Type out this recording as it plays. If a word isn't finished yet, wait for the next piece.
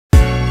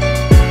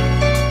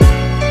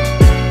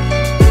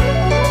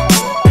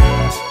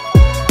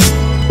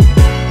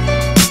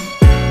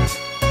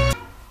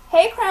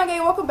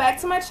back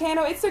to my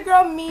channel. It's your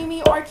girl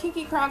Mimi, or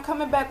Kinky Crown,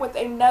 coming back with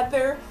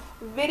another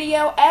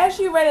video. As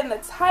you read in the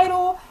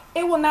title,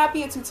 it will not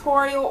be a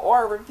tutorial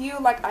or a review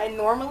like I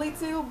normally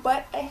do,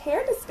 but a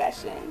hair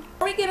discussion.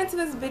 Before we get into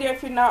this video,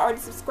 if you're not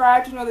already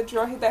subscribed, you know the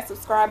drill. Hit that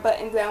subscribe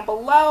button down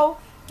below.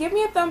 Give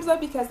me a thumbs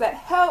up because that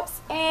helps,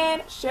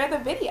 and share the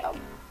video.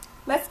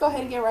 Let's go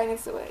ahead and get right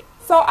into it.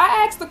 So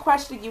I asked the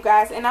question, you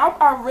guys, and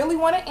I really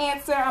want to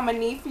answer. I'm going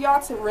to need for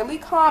y'all to really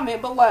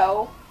comment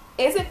below.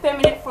 Is it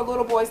feminine for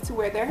little boys to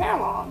wear their hair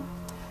long?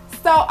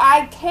 So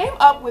I came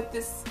up with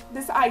this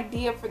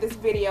idea for this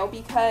video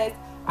because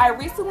I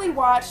recently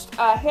watched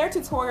a hair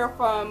tutorial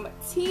from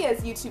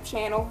Tia's YouTube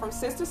channel, from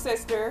Sister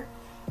Sister.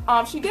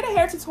 She did a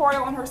hair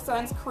tutorial on her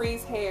son's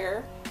Cree's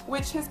hair,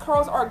 which his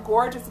curls are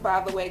gorgeous,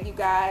 by the way, you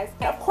guys.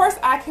 And of course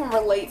I can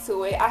relate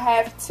to it. I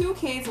have two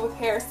kids with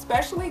hair,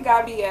 especially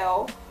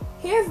Gabriel,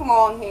 his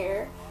long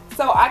hair.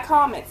 So I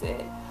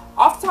commented.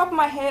 Off the top of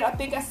my head, I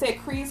think I said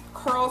Cree's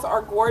curls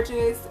are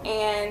gorgeous,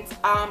 and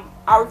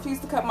I refuse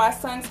to cut my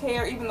son's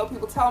hair even though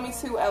people tell me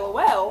to,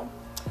 LOL.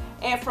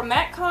 And from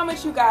that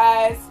comment, you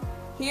guys,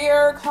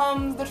 here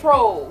comes the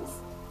trolls.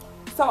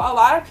 So a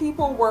lot of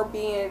people were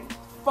being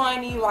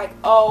funny, like,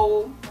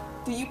 oh,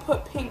 do you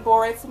put pink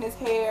borax in his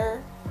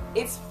hair?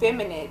 It's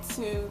feminine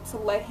to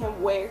let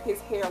him wear his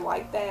hair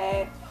like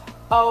that.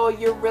 Oh,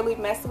 you're really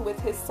messing with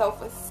his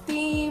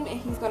self-esteem, and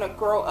he's gonna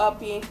grow up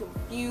being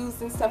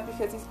confused and stuff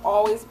because he's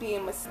always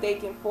being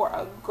mistaken for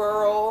a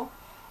girl.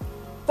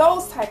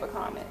 Those type of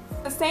comments.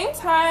 At the same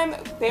time,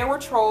 there were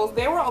trolls.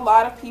 There were a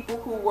lot of people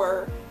who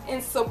were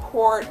in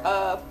support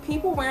of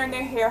people wearing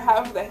their hair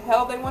however the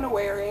hell they want to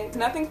wear it. There's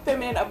nothing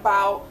feminine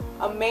about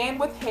a man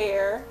with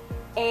hair,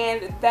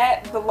 and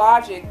the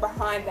logic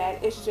behind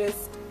that is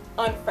just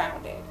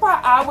unfounded.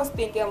 I was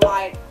thinking,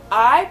 like,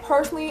 I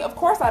personally, of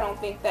course I don't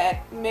think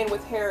that men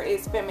with hair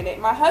is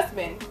feminine. My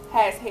husband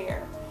has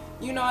hair.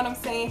 You know what I'm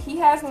saying? He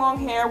has long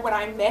hair. When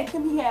I met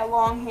him, he had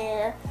long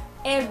hair.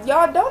 And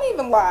y'all, don't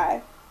even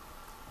lie.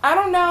 I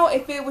don't know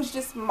if it was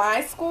just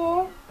my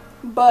school,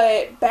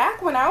 but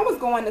back when I was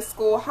going to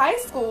school, high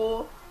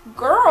school,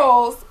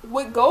 girls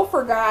would go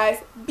for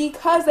guys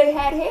because they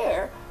had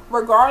hair.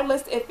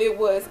 Regardless if it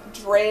was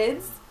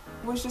dreads,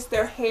 was just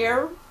their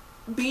hair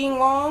being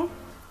long,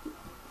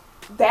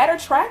 that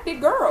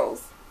attracted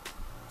girls.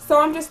 So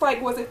I'm just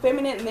like, was it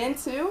feminine then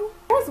too?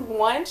 There was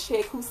one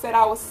chick who said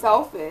I was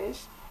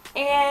selfish,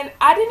 and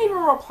I didn't even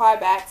reply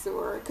back to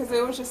her because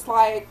it was just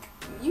like,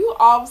 you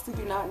obviously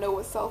do not know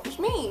what selfish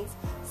means.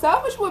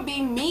 Selfish would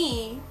be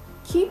me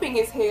keeping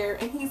his hair,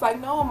 and he's like,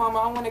 no mama,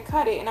 I want to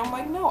cut it, and I'm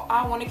like, no,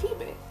 I want to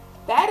keep it.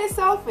 That is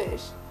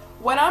selfish.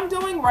 What I'm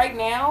doing right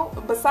now,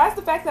 besides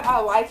the fact that I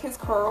like his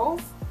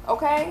curls,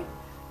 okay,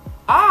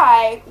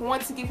 I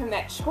want to give him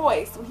that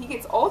choice when he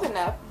gets old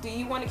enough. Do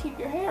you want to keep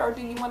your hair or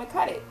do you want to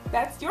cut it?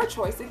 That's your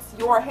choice. It's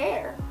your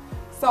hair.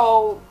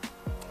 So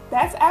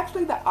that's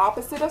actually the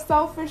opposite of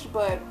selfish,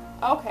 but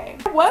okay.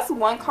 There was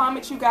one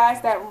comment, you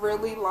guys, that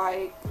really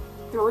like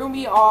threw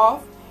me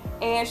off,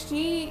 and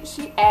she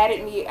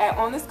added me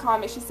on this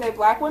comment. She said,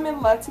 black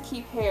women love to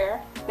keep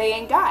hair they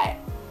ain't got.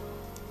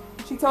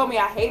 She told me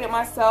I hated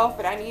myself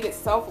and I needed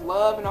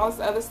self-love and all this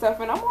other stuff,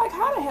 and I'm like,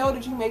 how the hell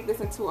did you make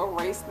this into a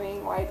race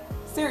thing? Like,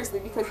 seriously,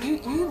 because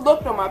you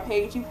looked on my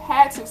page, you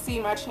had to see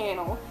my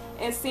channel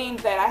and seen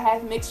that I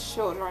have mixed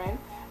children,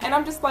 and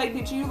I'm just like,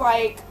 did you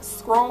like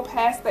scroll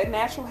past the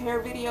natural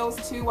hair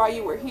videos too while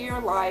you were here?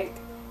 Like,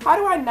 how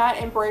do I not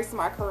embrace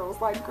my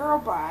curls? Like, girl,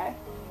 bye.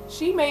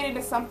 She made it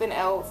into something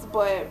else,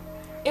 but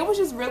it was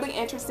just really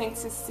interesting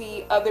to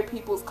see other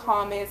people's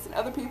comments and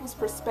other people's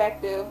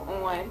perspective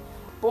on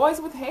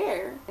boys with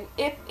hair. And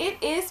if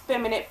it is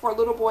feminine for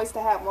little boys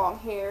to have long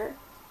hair,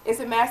 is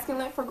it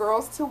masculine for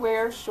girls to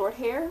wear short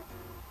hair?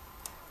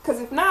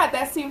 Because if not,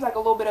 that seems like a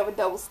little bit of a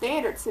double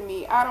standard to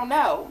me. I don't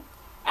know.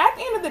 At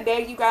the end of the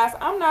day, you guys,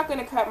 I'm not going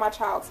to cut my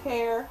child's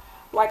hair.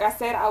 Like I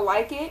said, I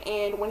like it,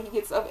 and when he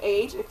gets of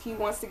age, if he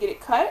wants to get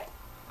it cut,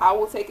 I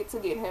will take it to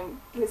get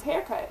him his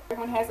hair cut.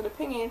 Everyone has an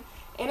opinion,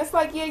 and it's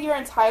like, yeah, you're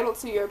entitled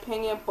to your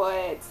opinion,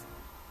 but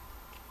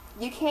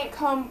you can't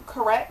come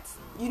correct.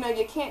 You know,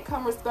 you can't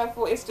come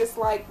respectful. It's just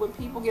like when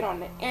people get on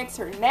the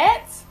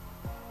internet,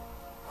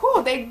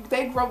 whew,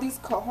 they grow these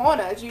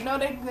cojones, you know,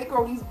 they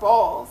grow these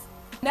balls.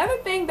 Another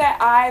thing that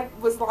I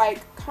was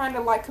like kind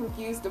of like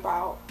confused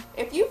about,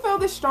 if you feel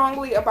this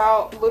strongly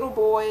about little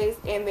boys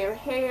and their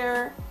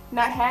hair,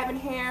 not having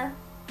hair,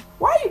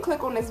 why you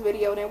click on this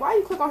video then? Why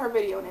you click on her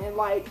video then?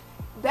 Like,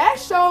 that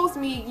shows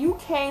me you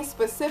came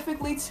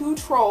specifically to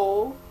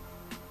troll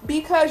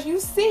because you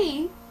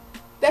see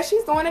that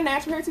she's doing a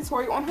natural hair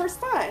tutorial on her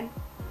son.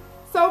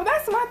 So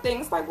that's my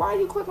thing. It's like, why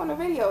you click on the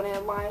video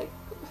then? Like,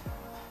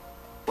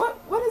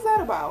 what is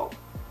that about?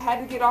 I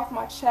had to get off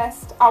my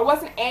chest. I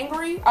wasn't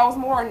angry. I was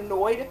more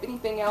annoyed, if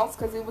anything else,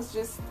 because it was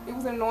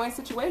an annoying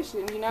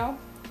situation, you know?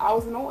 I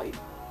was annoyed.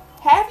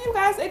 Have you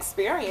guys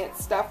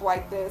experienced stuff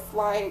like this?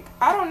 Like,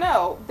 I don't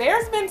know.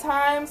 There's been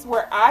times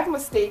where I've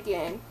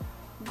mistaken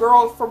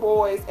girls for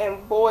boys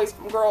and boys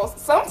from girls.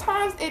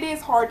 Sometimes it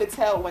is hard to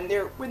tell when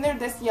they're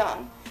this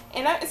young.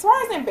 And as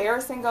far as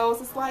embarrassing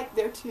goes, it's like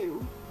they're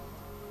two.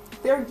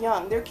 They're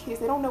young. They're kids.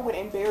 They don't know what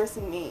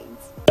embarrassing means.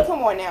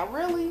 Come on now,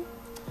 really?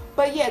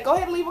 But yeah, go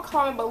ahead and leave a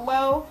comment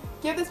below.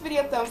 Give this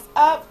video a thumbs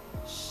up,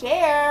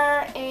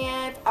 share,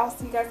 and I'll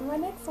see you guys in my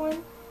next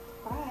one.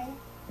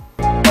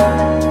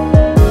 Bye.